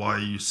target and why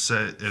you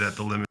set it at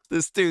the limit.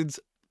 This dude's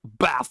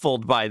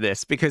baffled by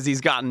this because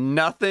he's got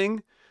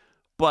nothing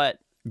but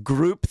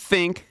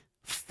groupthink,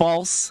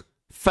 false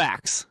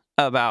facts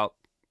about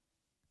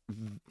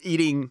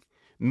eating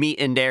meat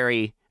and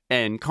dairy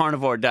and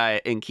carnivore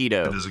diet and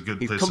keto. It is a good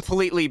He's place.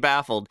 Completely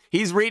baffled.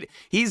 He's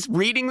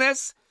reading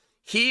this.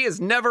 He has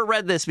never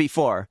read this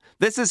before.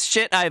 This is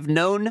shit I've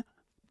known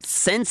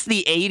since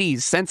the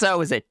 80s, since I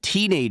was a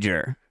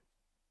teenager.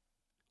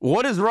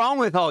 What is wrong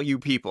with all you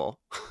people?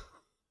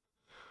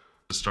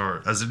 To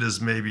start, as it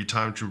is maybe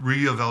time to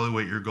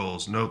reevaluate your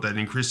goals. Note that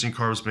increasing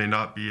carbs may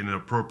not be an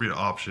appropriate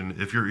option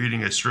if you're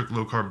eating a strict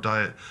low-carb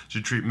diet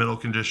to treat mental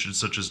conditions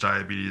such as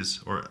diabetes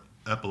or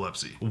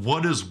epilepsy.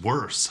 What is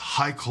worse,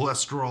 high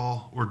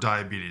cholesterol or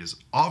diabetes?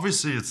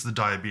 Obviously, it's the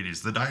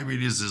diabetes. The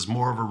diabetes is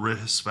more of a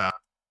risk factor.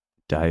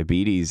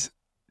 Diabetes,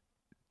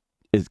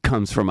 it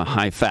comes from a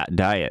high-fat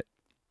diet,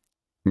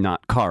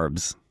 not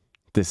carbs.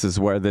 This is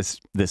where this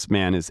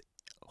man is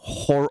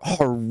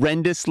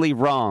horrendously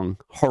wrong,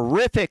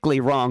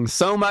 horrifically wrong,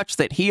 so much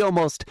that he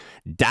almost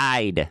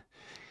died.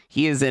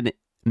 He is in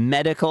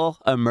medical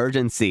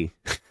emergency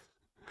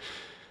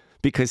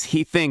because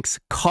he thinks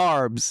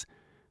carbs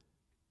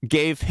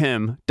gave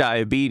him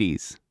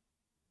diabetes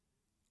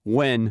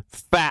when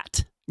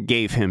fat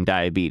gave him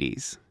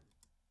diabetes.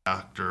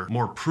 Factor,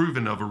 more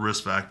proven of a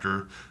risk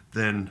factor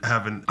than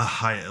having a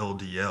high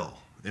LDL.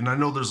 And I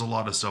know there's a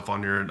lot of stuff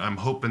on here, and I'm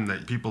hoping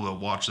that people that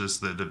watch this,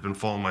 that have been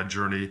following my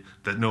journey,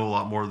 that know a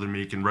lot more than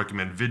me, can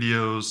recommend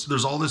videos.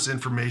 There's all this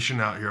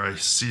information out here. I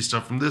see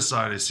stuff from this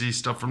side. I see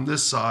stuff from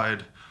this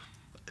side.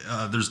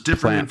 There's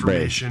different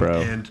information.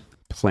 Bro. And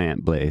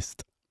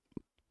Plant-based.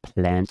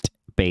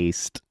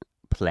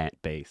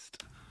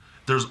 Plant-based.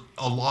 There's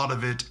a lot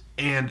of it,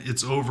 and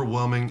it's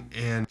overwhelming.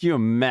 And can you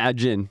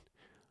imagine?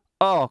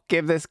 Oh,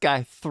 give this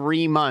guy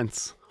 3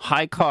 months,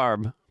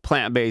 high-carb,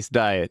 plant-based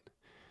diet.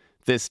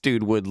 This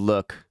dude would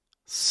look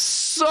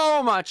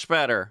so much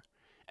better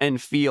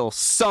and feel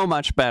so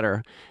much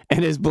better,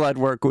 and his blood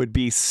work would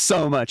be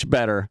so much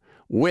better,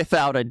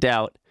 without a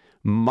doubt.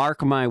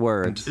 Mark my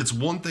words. It's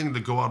one thing to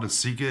go out and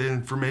seek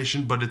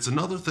information, but it's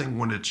another thing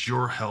when it's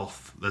your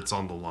health that's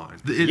on the line.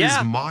 It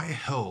is my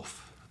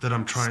health that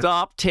I'm trying.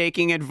 Stop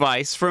taking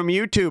advice from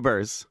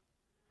YouTubers.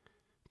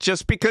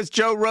 Just because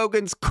Joe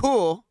Rogan's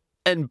cool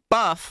and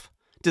buff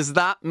does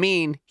not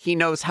mean he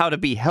knows how to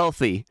be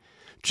healthy.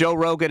 Joe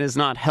Rogan is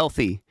not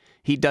healthy.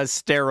 He does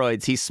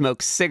steroids. He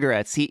smokes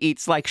cigarettes. He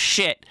eats like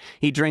shit.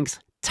 He drinks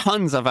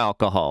tons of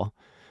alcohol.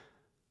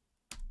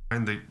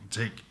 And they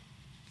take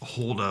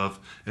hold of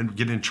and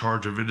get in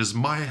charge of. It is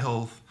my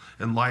health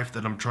and life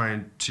that I'm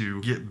trying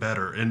to get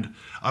better. And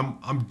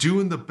I'm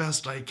doing the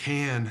best I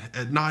can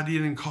at not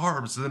eating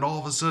carbs. And then all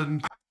of a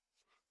sudden,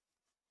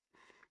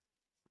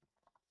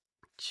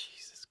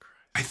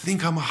 I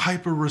think I'm a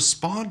hyper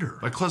responder.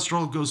 My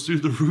cholesterol goes through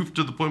the roof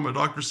to the point my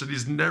doctor said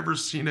he's never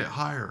seen it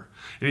higher.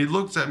 And he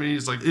looks at me and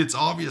he's like, it's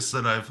obvious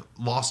that I've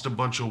lost a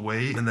bunch of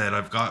weight and that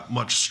I've got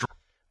much stronger.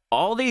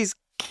 All these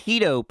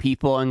keto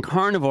people and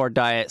carnivore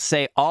diet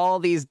say all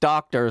these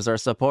doctors are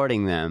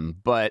supporting them,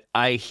 but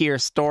I hear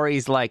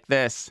stories like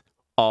this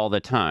all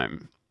the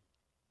time.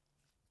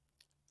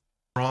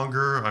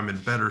 I'm in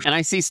better shape. And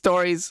I see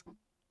stories.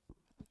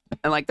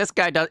 And like this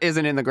guy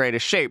isn't in the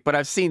greatest shape, but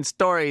I've seen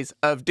stories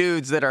of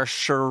dudes that are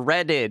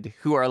shredded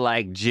who are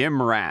like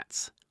gym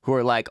rats, who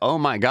are like, oh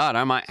my God,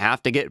 I might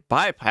have to get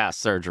bypass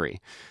surgery.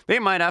 They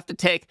might have to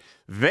take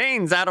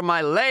veins out of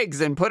my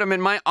legs and put them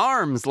in my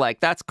arms. Like,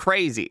 that's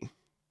crazy.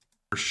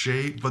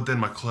 Shape, but then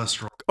my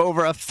cholesterol.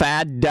 Over a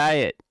fad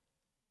diet.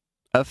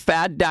 A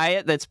fad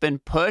diet that's been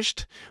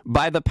pushed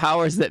by the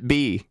powers that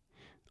be.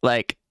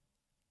 Like,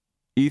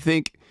 you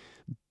think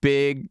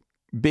big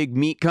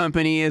meat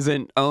company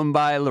isn't owned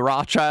by the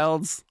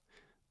Rothschilds?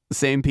 The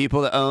same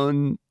people that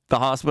own the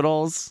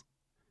hospitals.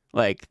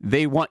 Like,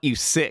 they want you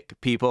sick,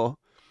 people.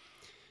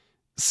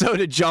 So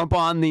to jump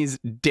on these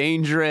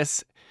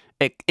dangerous,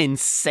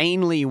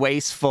 insanely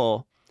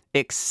wasteful,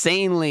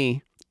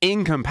 insanely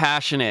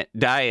incompassionate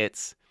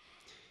diets,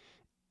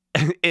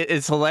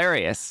 it's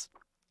hilarious.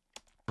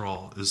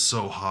 Is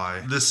so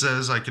high. This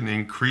says I can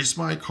increase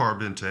my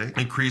carb intake,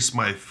 increase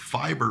my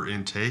fiber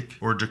intake,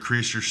 or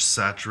decrease your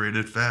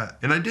saturated fat.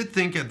 And I did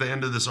think at the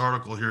end of this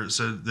article here, it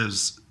said it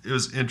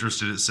was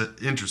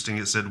interesting.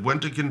 It said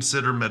when to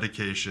consider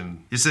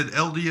medication. It said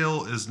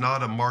LDL is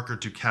not a marker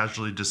to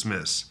casually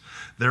dismiss.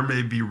 There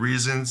may be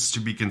reasons to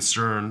be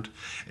concerned,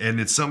 and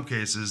in some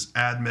cases,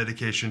 add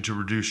medication to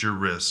reduce your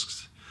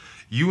risks.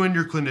 You and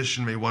your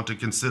clinician may want to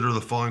consider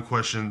the following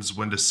questions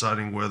when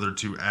deciding whether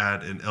to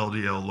add an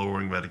LDL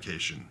lowering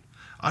medication.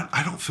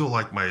 I don't feel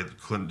like my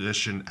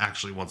clinician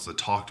actually wants to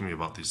talk to me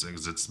about these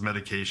things. It's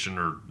medication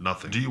or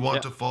nothing. Do you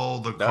want to follow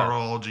the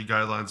cardiology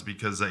guidelines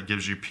because that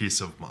gives you peace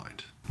of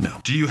mind?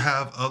 No. Do you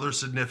have other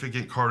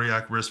significant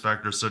cardiac risk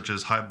factors such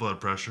as high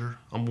blood pressure?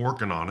 I'm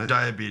working on it.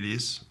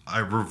 Diabetes. I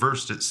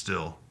reversed it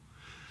still.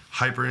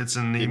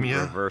 Hyperinsulinemia. You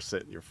reverse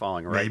it. You're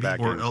falling right back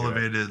or into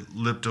elevated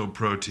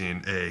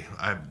lipoprotein A.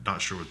 I'm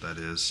not sure what that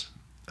is.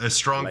 A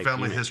strong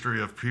family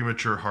history of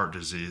premature heart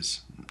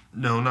disease.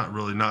 No, not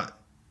really. Not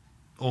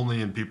only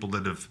in people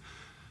that have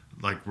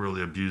like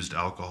really abused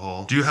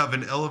alcohol. Do you have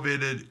an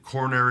elevated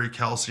coronary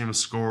calcium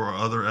score or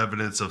other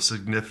evidence of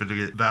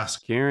significant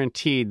vascular?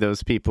 Guaranteed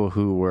those people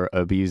who were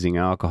abusing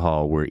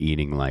alcohol were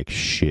eating like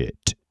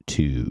shit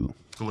too.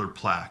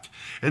 Plaque.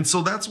 And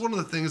so that's one of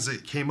the things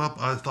that came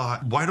up. I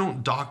thought, why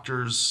don't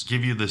doctors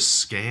give you the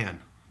scan,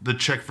 the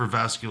check for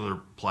vascular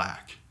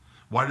plaque?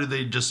 Why do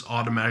they just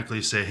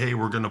automatically say, hey,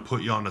 we're going to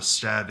put you on a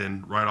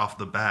statin right off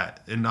the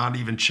bat and not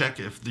even check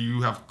if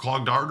you have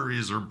clogged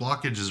arteries or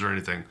blockages or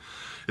anything?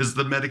 Is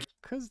the medication?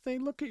 Because they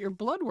look at your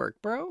blood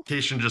work, bro.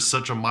 Medication just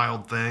such a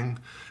mild thing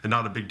and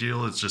not a big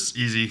deal. It's just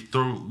easy.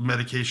 Throw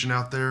medication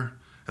out there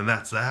and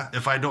that's that.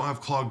 If I don't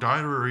have clogged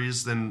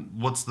arteries, then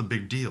what's the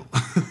big deal?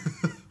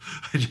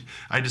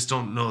 I just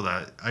don't know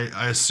that.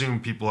 I assume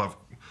people have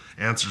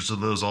answers to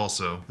those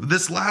also.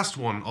 This last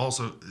one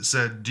also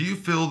said, do you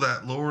feel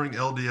that lowering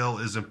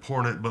LDL is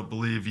important but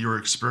believe you're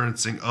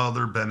experiencing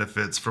other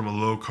benefits from a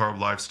low-carb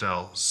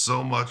lifestyle,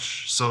 so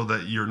much so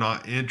that you're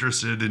not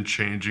interested in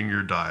changing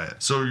your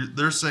diet? So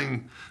they're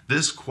saying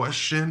this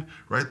question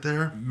right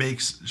there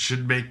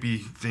should make me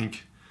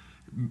think,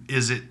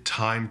 is it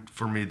time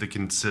for me to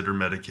consider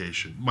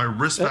medication? My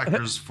risk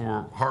factors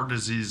for heart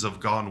disease have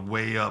gone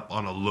way up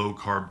on a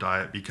low-carb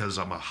diet because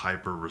I'm a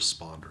hyper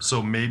responder.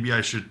 So maybe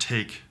I should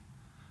take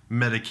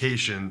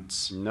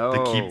medications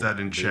to keep that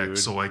in check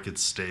so I could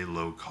stay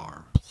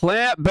low-carb.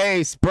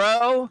 Plant-based,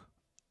 bro.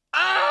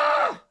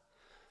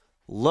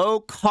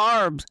 Low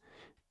carbs,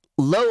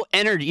 low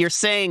energy. You're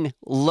saying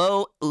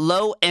low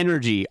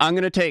energy. I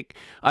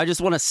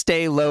just want to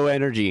stay low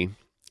energy.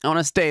 I want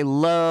to stay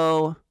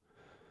low.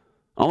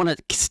 I want to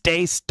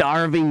stay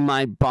starving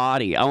my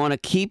body. I want to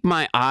keep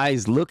my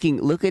eyes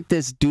looking. Look at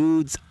this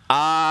dude's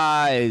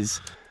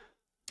eyes.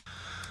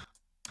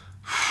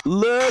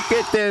 Look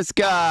at this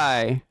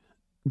guy.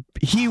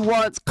 He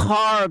wants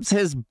carbs.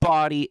 His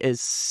body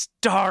is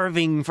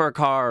starving for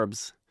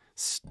carbs.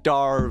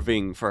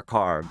 Starving for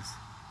carbs.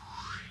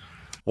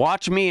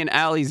 Watch me and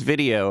Allie's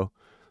video.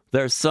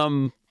 There's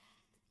some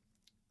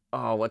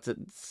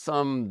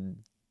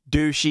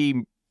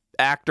douchey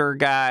actor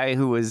guy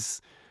who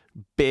was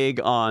big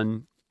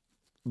on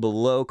the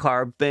low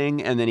carb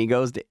thing, and then he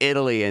goes to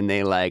Italy and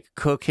they like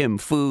cook him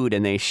food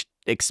and they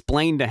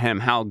explain to him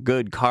how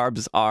good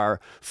carbs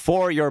are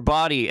for your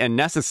body and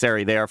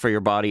necessary they are for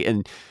your body.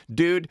 And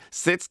dude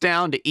sits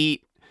down to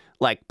eat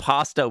like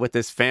pasta with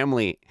his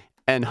family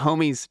and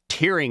homie's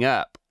tearing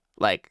up,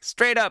 like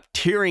straight up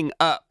tearing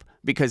up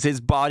because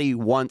his body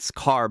wants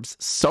carbs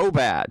so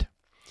bad.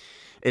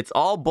 It's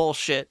all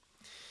bullshit.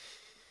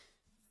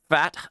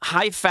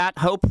 High fat,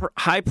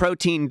 high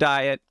protein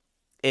diet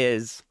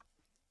is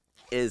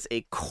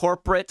a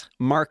corporate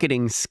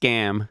marketing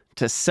scam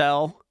to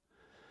sell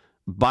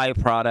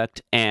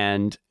byproduct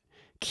and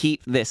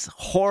keep this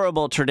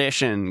horrible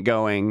tradition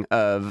going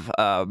of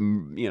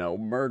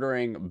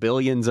murdering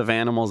billions of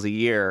animals a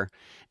year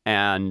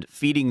and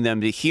feeding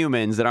them to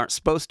humans that aren't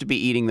supposed to be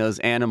eating those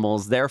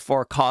animals,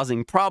 therefore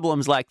causing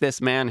problems like this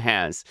man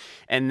has.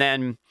 And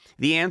then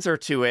the answer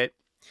to it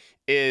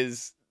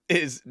is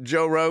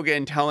Joe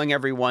Rogan telling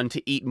everyone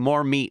to eat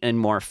more meat and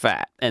more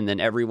fat, and then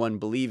everyone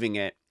believing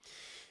it.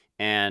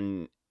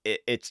 And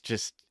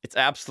it's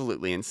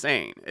absolutely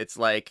insane. It's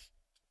like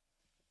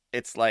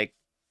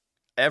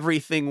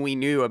everything we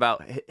knew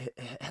about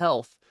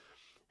health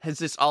has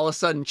just all of a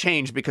sudden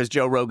changed because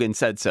Joe Rogan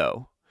said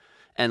so.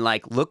 And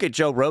like, look at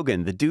Joe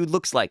Rogan. The dude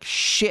looks like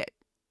shit.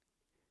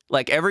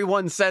 Like,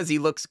 everyone says he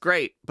looks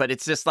great, but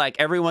it's just like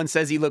everyone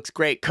says he looks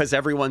great because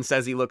everyone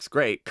says he looks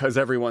great because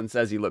everyone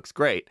says he looks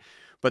great.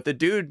 But the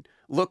dude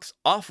looks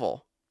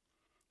awful.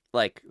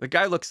 Like, the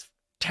guy looks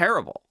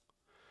terrible.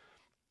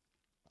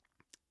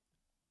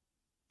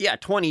 Yeah,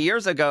 20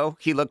 years ago,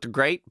 he looked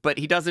great, but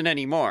he doesn't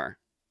anymore.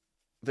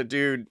 The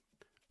dude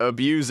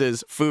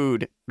abuses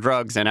food,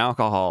 drugs, and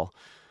alcohol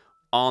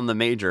on the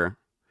major.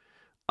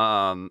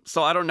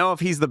 So I don't know if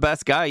he's the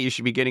best guy you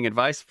should be getting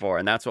advice for.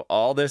 And that's what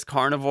all this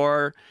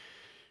carnivore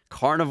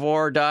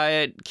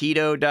diet,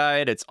 keto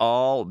diet, it's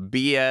all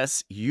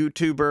BS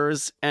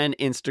YouTubers and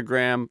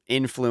Instagram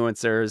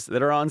influencers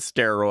that are on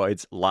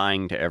steroids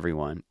lying to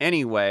everyone.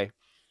 Anyway,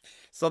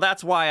 so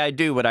that's why I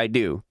do what I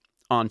do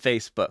on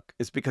Facebook.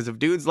 It's because of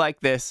dudes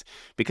like this,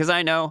 because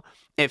I know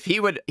if he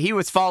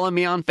was following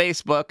me on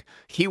Facebook,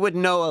 he would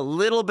know a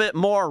little bit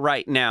more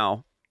right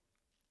now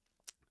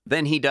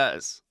than he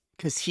does,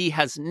 because he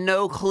has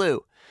no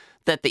clue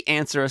that the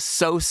answer is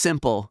so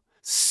simple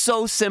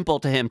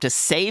to him to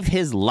save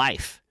his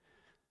life.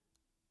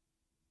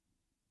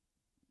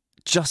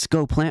 Just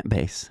go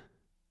plant-based.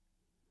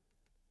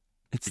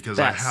 It's because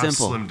that I have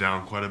simple. slimmed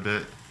down quite a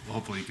bit.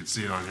 Hopefully you can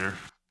see it on here.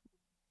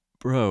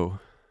 Bro.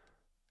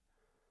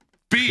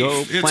 Beef, Go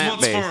it's what's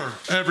plant-based.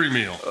 for every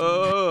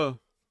meal.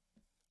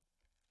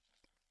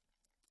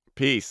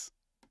 Peace.